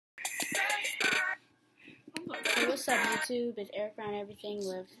what's up, YouTube? It's Eric Brown Everything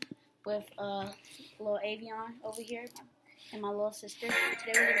with little Avion over here and my little sister.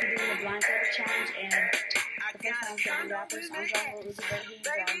 Today we're gonna be doing the blindfolded challenge, and the first time I'm gonna be rappers. I'm drawing Lil Uzi Vert, he's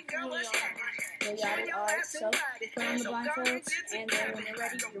drawing Lil Yachty. Alright, so put on the blindfolds, and then when you're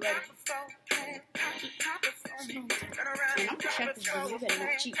ready, you're ready. And I'm gonna check this video. You better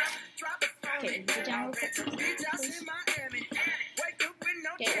not cheat. Okay, get down real quick, please.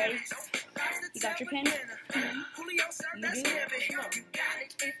 Okay, ready? You got your pen? You do?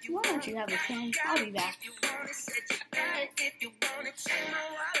 Why don't you have a pen? I'll be back.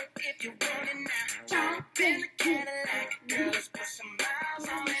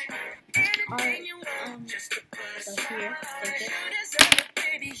 Alright, so here, take it.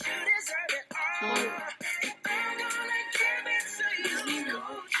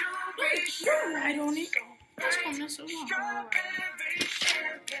 I don't need it's coming so long.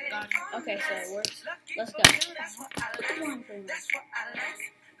 Okay, so it works. Let's go.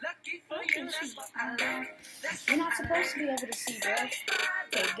 You're not supposed to be able to see, bro.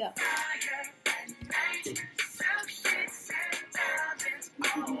 Okay, go.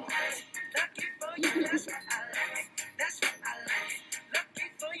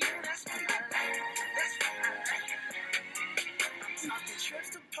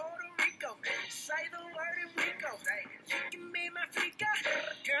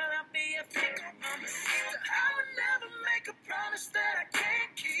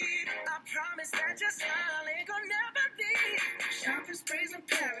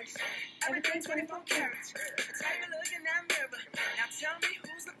 Everything's 24 carats. Take a look in that mirror. Now tell me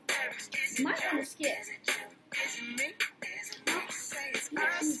who's the fairest. My phone is scared. Is it me? Is it you? Say it's us. And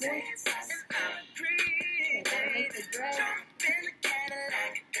I'm agree. Jump in the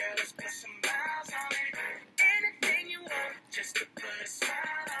Cadillac. Girl, let's put some miles on it. Anything you want, just to put a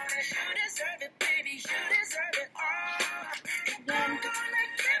smile on it. You deserve it, baby. You deserve it all. I'm gonna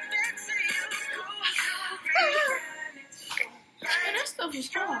give it to you. Hey, that stuff is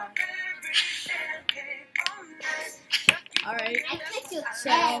hard. Alright, so,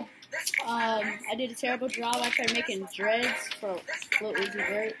 I did a terrible job. I tried making dreads for Lil Uzi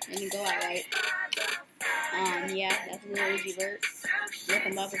Vert, and it go out right. Yeah, that's Lil Uzi Vert. Look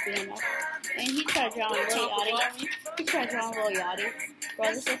him up if you don't know. And he tried drawing Lil Yachty. He tried drawing Lil Yachty. Bro,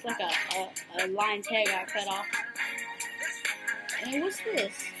 this looks like a line tag I cut off. And what's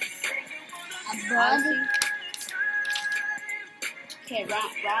this? A body. Okay,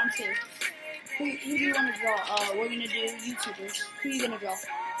 round two. Who do you want to draw? We're gonna do YouTubers. Who are you gonna draw?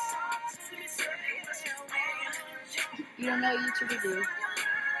 You don't know YouTuber, do you?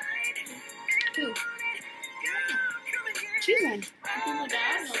 Who? Choose one. Oh my god, I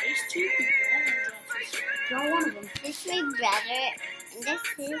know there's two people. Draw one of them. This is brother. This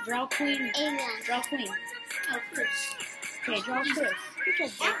is Draw Queen. Amen. Draw Queen. Oh, Chris. Okay, draw Chris. Put your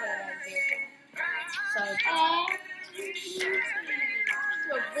big head right there. So,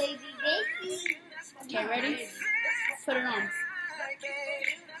 so baby. okay, ready? Put it on.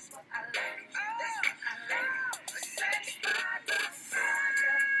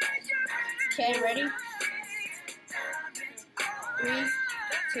 Okay, ready? 3,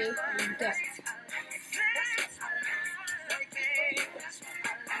 2, and go.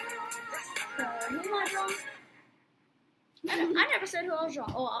 Who am I drawing? I never said who I was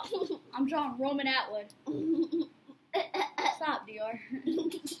drawing. Oh, I'm drawing Roman Atwood. Stop, Dior.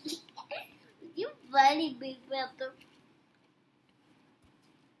 You funny, big brother.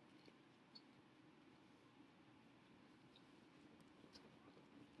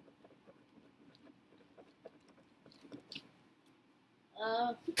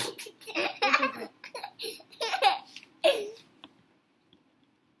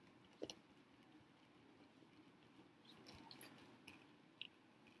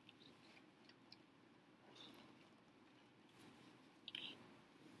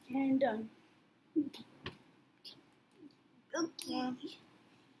 And done. Okay.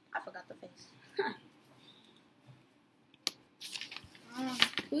 I forgot the face.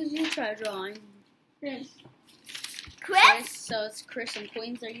 Who's you try drawing? Chris. So it's Chris and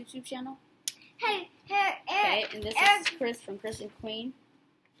Queen's their YouTube channel. Hey, Okay, Eric. and this Eric. is Chris from Chris and Queen.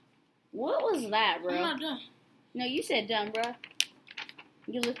 What was that, bro? I'm not done. No, you said done, bro.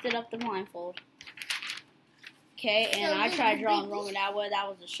 You lifted up the blindfold. Okay, and So I this tried is drawing big- Roman Atwood. That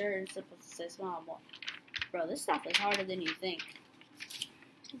was a shirt and supposed to say small boy. Bro, this stuff is harder than you think.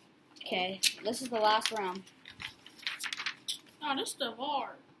 Okay, this is the last round. Oh, this stuff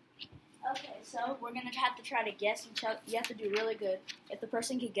hard. Okay, so we're gonna have to try to guess each other. You have to do really good. If the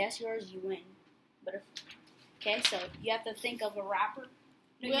person can guess yours, you win. But if so you have to think of a rapper.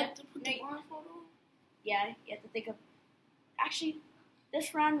 Do we have to put the blindfold on? Yeah, you have to think of. Actually,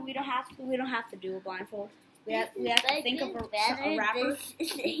 this round we don't have to do a blindfold. We have to think of a rapper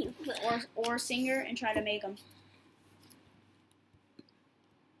or singer and try to make them.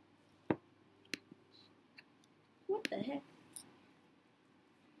 What the heck?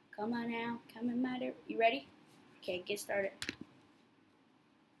 Come on now, come on, matter. You ready? Okay, get started.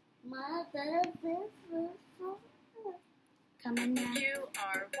 Come on now. You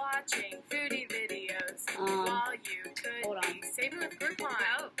are watching foodie videos while you could hold on. be saving with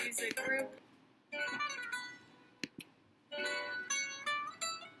Groupon. Use a group.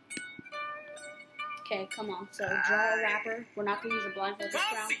 Okay, come on. So draw a rapper. We're not gonna use a blindfold this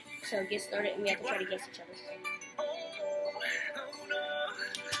round. So get started, and we have to try to guess each other.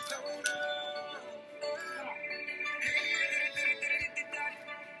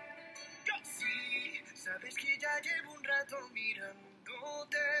 Sabes que ya llevo un rato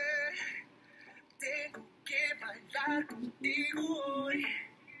mirándote. Tengo que bailar contigo hoy.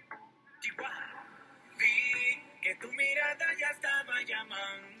 Chihuahua. Vi que tu mirada ya estaba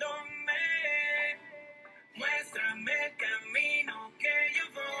llamándome. Muéstrame el camino que yo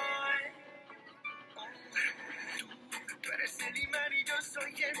voy. Tú eres el imán y yo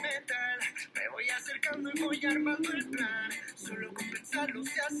soy el metal. Me voy acercando y voy armando el plan. Solo con pensarlo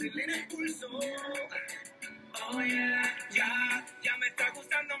se acelera el pulso. Oh yeah, ya me está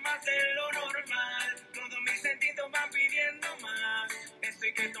gustando más de lo normal. Todos mis sentidos van pidiendo más. Esto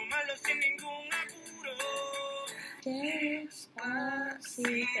hay que tomarlo sin ningún apuro. Despacito.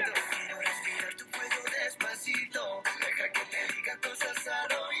 Quiero respirar tu fuego despacito. Deja que te diga cosas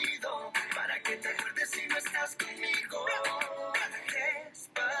al oído. Para que te acuerdes si no estás conmigo.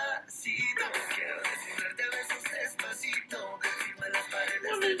 Despacito. Quiero desnudarte a besos despacito. Firma las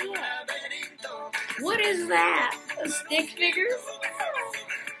paredes de tu laberinto. What is that? A stick figure?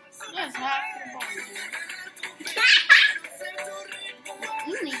 Yes, half the ball.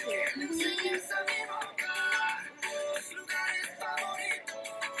 You make it.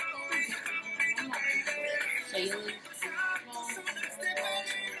 So you lose.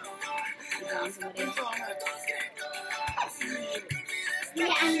 You drawing somebody else?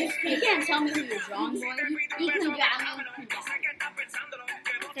 Yeah, I'm just You can't tell me who you're drawing, boy. You can draw me.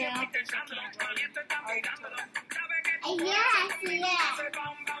 Yeah, I see that.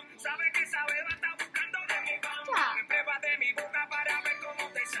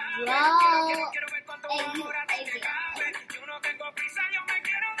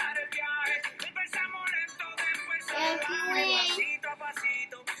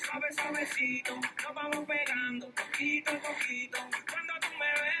 Suavecito, nos vamos pegando poquito a poquito. Cuando tú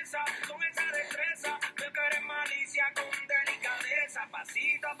me besas con esa destreza, veo que eres malicia con delicadeza.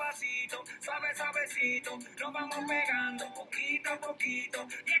 Pasito a pasito, suavecito, nos vamos pegando poquito a poquito.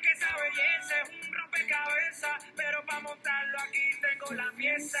 Y es que esa belleza es un rompecabezas, pero para montarlo aquí tengo la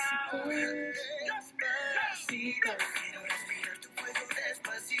pieza. Despacito, quiero respirar tu fuego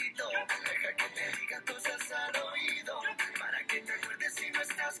despacito. Deja que te diga cosas al oído, para que te acuerdes si no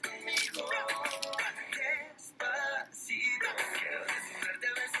estás conmigo. Despacito, quiero desnudarte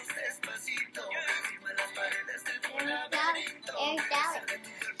a besos despacito. Firma las paredes de tu laberinto. Hacer de tu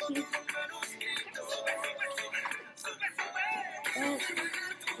cuerpo todo un manuscrito. Sube, sube,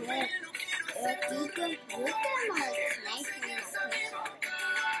 sube.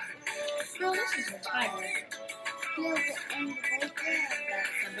 Bro, this is a tiger. The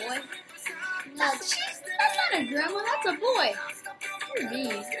boy? No, That's not a grandma, that's a boy. You're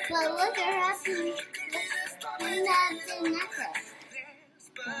mean. but look at her husband. And that's the necklace.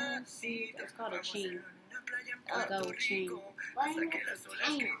 It's called a chain. A gold chain. Why not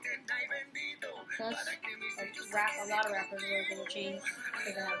China? Plus, a lot of rappers wear gold chains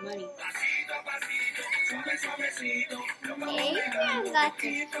because they have money. Adrian got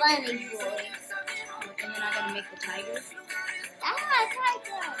this funny boy. And then I gotta make the tiger. That's my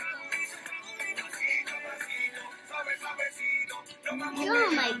tiger. You draw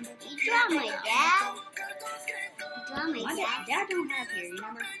my dad. You draw my My dad. dad don't have here, you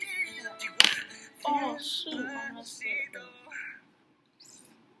remember? Oh, shoot.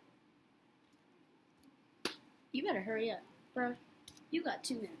 You better hurry up, bro. You got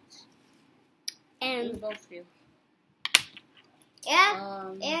 2 minutes. We And both do.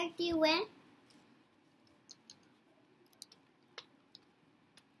 Eric, you win?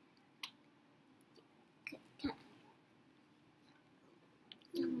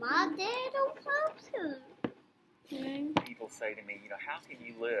 Mom, Dad, don't help him. People say to me, how can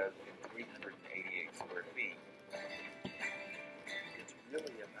you live in 388 square feet? It's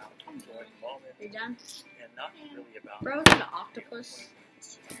really about enjoying the moment You done? and not really about Bro, it's an octopus.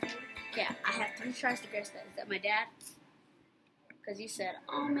 Okay, I have 3 tries to guess that. Is that my dad? Because you said,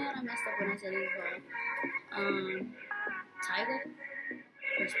 oh man, I messed up when I said his Tiger?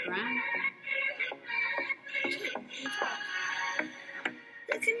 Chris Brown?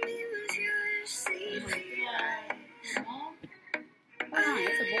 Look at me with your sleeping eyes. Mom? Hold on,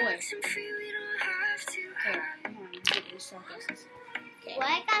 it's a boy. Some free, we don't have to Okay, come on, get these sunglasses. Okay. Well,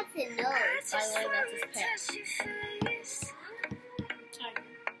 I got the nose. By the way, that's his pet. Tiger.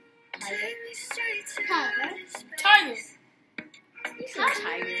 Tiger? Tiger. Tiger. You said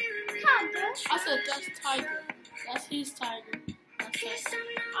tiger. Tiger. I said that's Tiger. That's his tiger. That's it.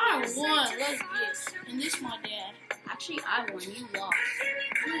 I won. Let's get. And this my dad. Actually, I won. You lost.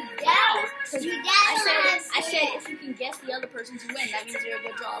 Yeah. Because Your dad I said has if you can guess the other person's win, that means you're a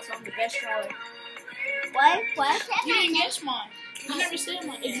good draw. So I'm the best drawer. What? You didn't guess mine. You never said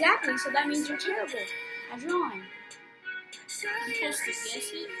my dad. Exactly. So that means you're terrible at drawing. I'm supposed to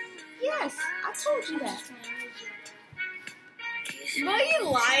guess it. Yes, I told you that. No, you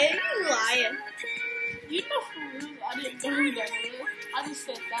lying. You lying. You know for real, I didn't know who that was. I just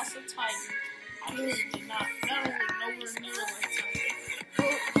said that's a tiger. I really did not. That was nowhere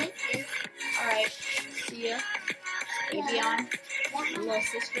near like tiger. Alright. See ya. Avion. Little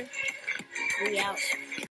sister. We out.